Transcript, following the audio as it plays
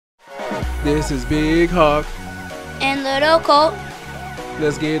This is Big Hawk. And Little Colt.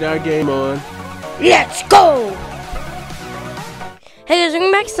 Let's get our game on. Let's go! Hey guys,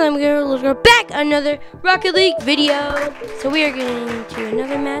 welcome back to Slime Girl. Let's go back another Rocket League video. So we are getting into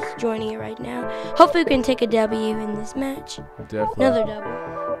another match, joining it right now. Hopefully we can take a W in this match. Definitely. Another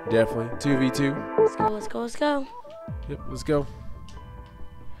double. Definitely. 2v2. Let's go, let's go, let's go. Yep, let's go.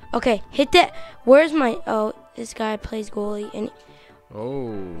 Okay, hit that. Where's my... Oh, this guy plays goalie. And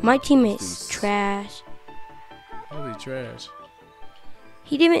my teammate's trash. Holy trash.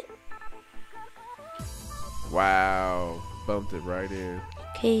 He didn't... Wow. Bumped it right in.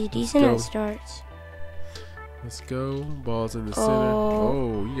 Okay, decent at starts. Let's go. Ball's in the center.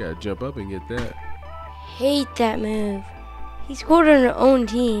 Oh, you gotta jump up and get that. Hate that move. He scored on our own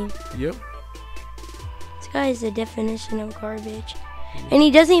team. Yep. This guy is the definition of garbage. And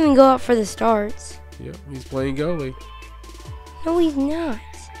he doesn't even go out for the starts. Yep, he's playing goalie. No, he's not.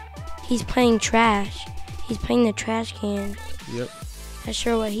 He's playing trash. He's playing the trash can. Yep. Not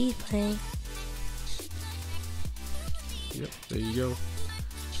sure what he's playing. Yep, there you go.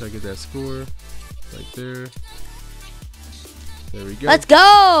 Try to get that score right there. There we go. Let's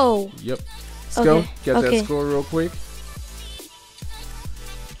go! Yep. Let's go. Get that score real quick.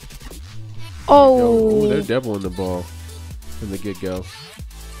 Oh. Ooh, they're doubling the ball from the get-go.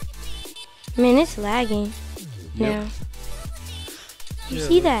 Man, it's lagging now. Do you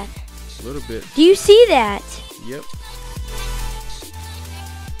see that? A little bit. Do you see that? Yep.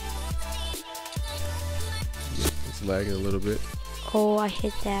 It's lagging a little bit. Oh, I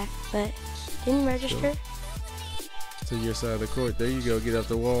hit that, but didn't register. To your side of the court. There you go. Get off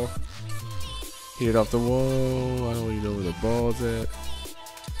the wall. Hit it off the wall. I don't even know where the ball's at.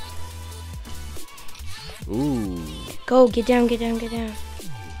 Ooh. Go, get down, get down, get down.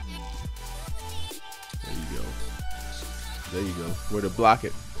 There you go. There you go. Where to block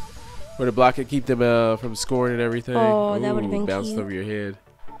it. Where to block it. Keep them from scoring and everything. Oh, that would have been bounced cute. over your head.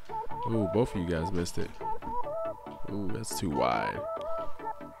 Ooh, both of you guys missed it. Ooh, that's too wide.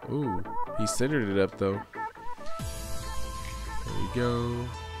 Ooh, he centered it up though. There you go.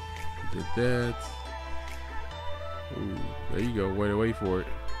 Did that. Ooh, there you go. Wait for it.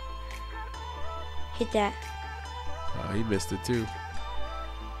 Hit that. He missed it too.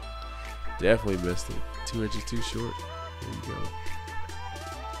 Definitely missed it. 2 inches too short. There you go.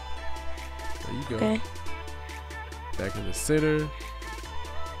 There you go. Okay. Back in the center.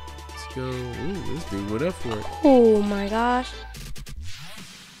 Let's go. Ooh, this dude went up for it. Oh my gosh.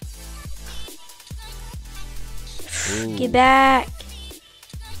 Ooh. Get back.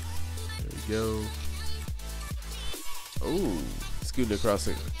 There we go. Ooh, scooting across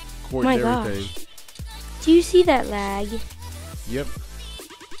the court My and everything. gosh. Do you see that lag? Yep.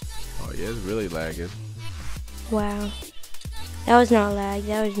 Oh yeah, it's really lagging. Wow. That was not lag.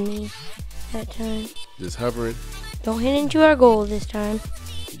 That was me that time. Just hovering. Don't hit into our goal this time.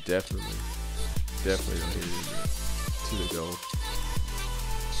 Definitely. Definitely don't hit it to the goal.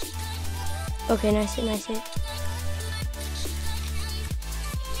 Okay, nice hit, nice hit.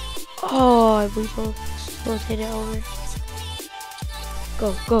 Oh, we both hit it over.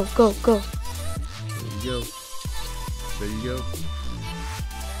 Go, go, go, go. There you go. There you go.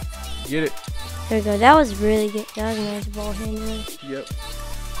 Get it. There we go. That was really good. That was a nice ball handling. Yep.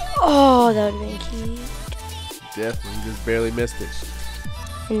 Oh, that would have been cute. Definitely. Just barely missed it.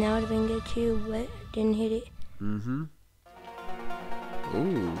 And that would have been good too, but didn't hit it. Mm-hmm.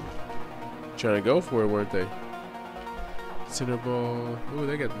 Ooh. Trying to go for it, weren't they? Center ball. Ooh,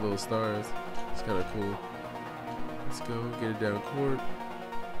 they got the little stars. It's kind of cool. Let's go. Get it down court.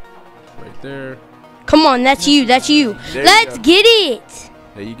 Right there. Come on, that's you. That's you. There Let's you get it.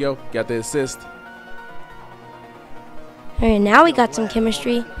 There you go. Got the assist. All right, now we got some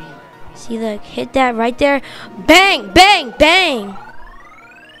chemistry. See, look, hit that right there. Bang, bang, bang.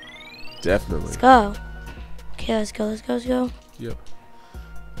 Definitely. Let's go. Okay, let's go, let's go, let's go. Yep.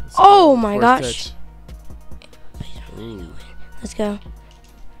 Oh my First gosh. touch. Ooh. Let's go.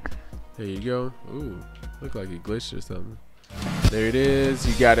 There you go. Ooh. Looked like it glitched or something. There it is.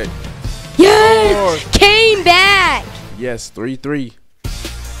 You got it. Yes! Came back. Yes, 3-3.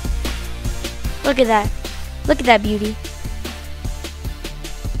 Look at that. Look at that beauty.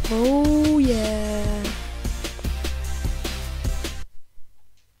 Oh, yeah.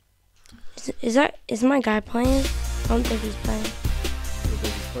 Is my guy playing? I don't think he's playing. I don't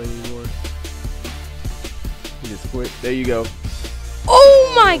think he's playing anymore. He just quit. There you go.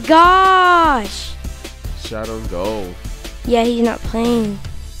 Oh my gosh! Shot on goal. Yeah, he's not playing.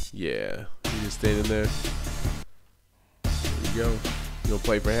 Yeah, he's just standing there. There you go. You gonna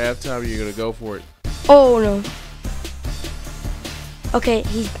play for halftime or you gonna go for it? Oh no. Okay,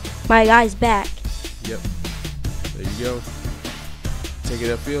 My guy's back. Yep. There you go. Take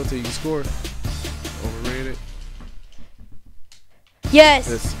it upfield till you can score. Overrated. Yes.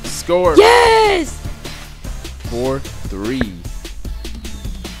 Let's score. Yes. 4-3.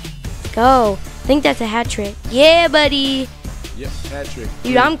 Let's go. I think that's a hat trick. Yeah, buddy. Yep, hat trick.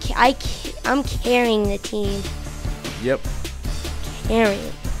 Dude, I'm carrying the team. Yep.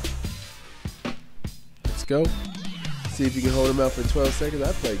 Carrying. Let's go. See if you can hold him out for 12 seconds.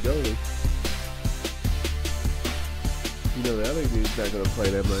 I play goalie. You know, the other dude's not going to play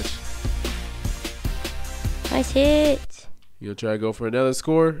that much. Nice hit. You'll try to go for another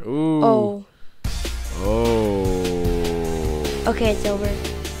score? Ooh. Oh. Oh. Okay, it's over.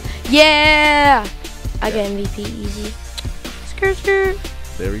 Yeah. I got MVP easy. Skirt, skirt.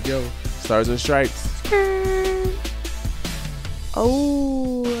 There we go. Stars and stripes. Skirt.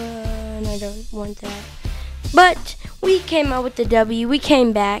 Oh, and I don't want that. But we came out with the W. We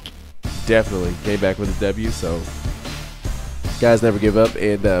came back. Definitely came back with a W. So, guys, never give up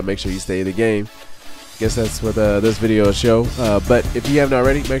and make sure you stay in the game. Guess that's what this video will show. But if you haven't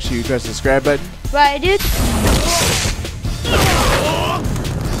already, make sure you press the subscribe button. Right, dude.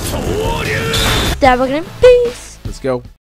 Double game. Peace. Let's go.